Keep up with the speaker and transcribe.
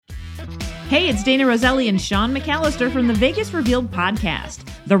Hey, it's Dana Roselli and Sean McAllister from the Vegas Revealed podcast.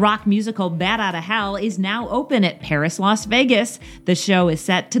 The rock musical Bat Out of Hell is now open at Paris, Las Vegas. The show is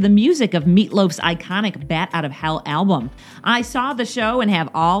set to the music of Meatloaf's iconic Bat Out of Hell album. I saw the show and have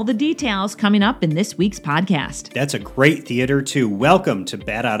all the details coming up in this week's podcast. That's a great theater, too. Welcome to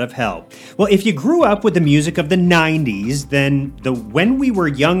Bat Out of Hell. Well, if you grew up with the music of the 90s, then the When We Were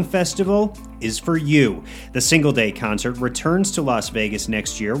Young festival is for you. The single-day concert returns to Las Vegas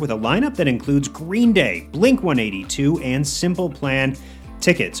next year with a lineup that includes Green Day, Blink-182, and Simple Plan.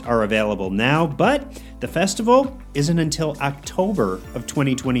 Tickets are available now, but the festival isn't until October of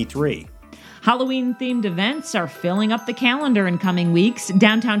 2023. Halloween-themed events are filling up the calendar in coming weeks.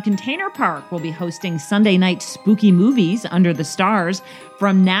 Downtown Container Park will be hosting Sunday night spooky movies under the stars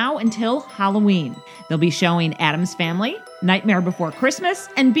from now until Halloween. They'll be showing Addams Family, Nightmare Before Christmas,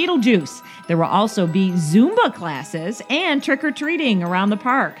 and Beetlejuice. There will also be Zumba classes and trick-or-treating around the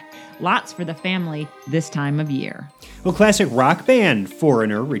park. Lots for the family this time of year. Well, classic rock band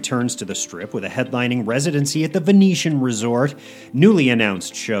Foreigner returns to the Strip with a headlining residency at the Venetian Resort. Newly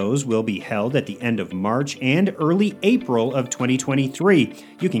announced shows will be held at the end of March and early April of 2023.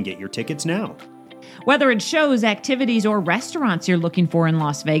 You can get your tickets now. Whether it's shows, activities, or restaurants you're looking for in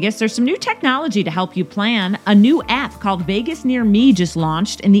Las Vegas, there's some new technology to help you plan. A new app called Vegas Near Me just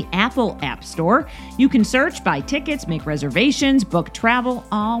launched in the Apple App Store. You can search, buy tickets, make reservations, book travel,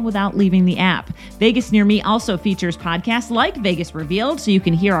 all without leaving the app. Vegas Near Me also features podcasts like Vegas Revealed, so you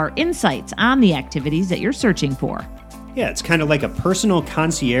can hear our insights on the activities that you're searching for. Yeah, it's kind of like a personal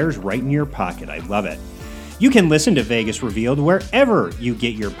concierge right in your pocket. I love it. You can listen to Vegas Revealed wherever you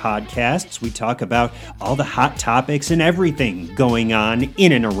get your podcasts. We talk about all the hot topics and everything going on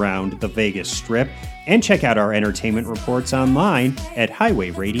in and around the Vegas Strip. And check out our entertainment reports online at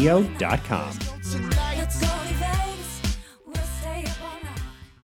highwayradio.com.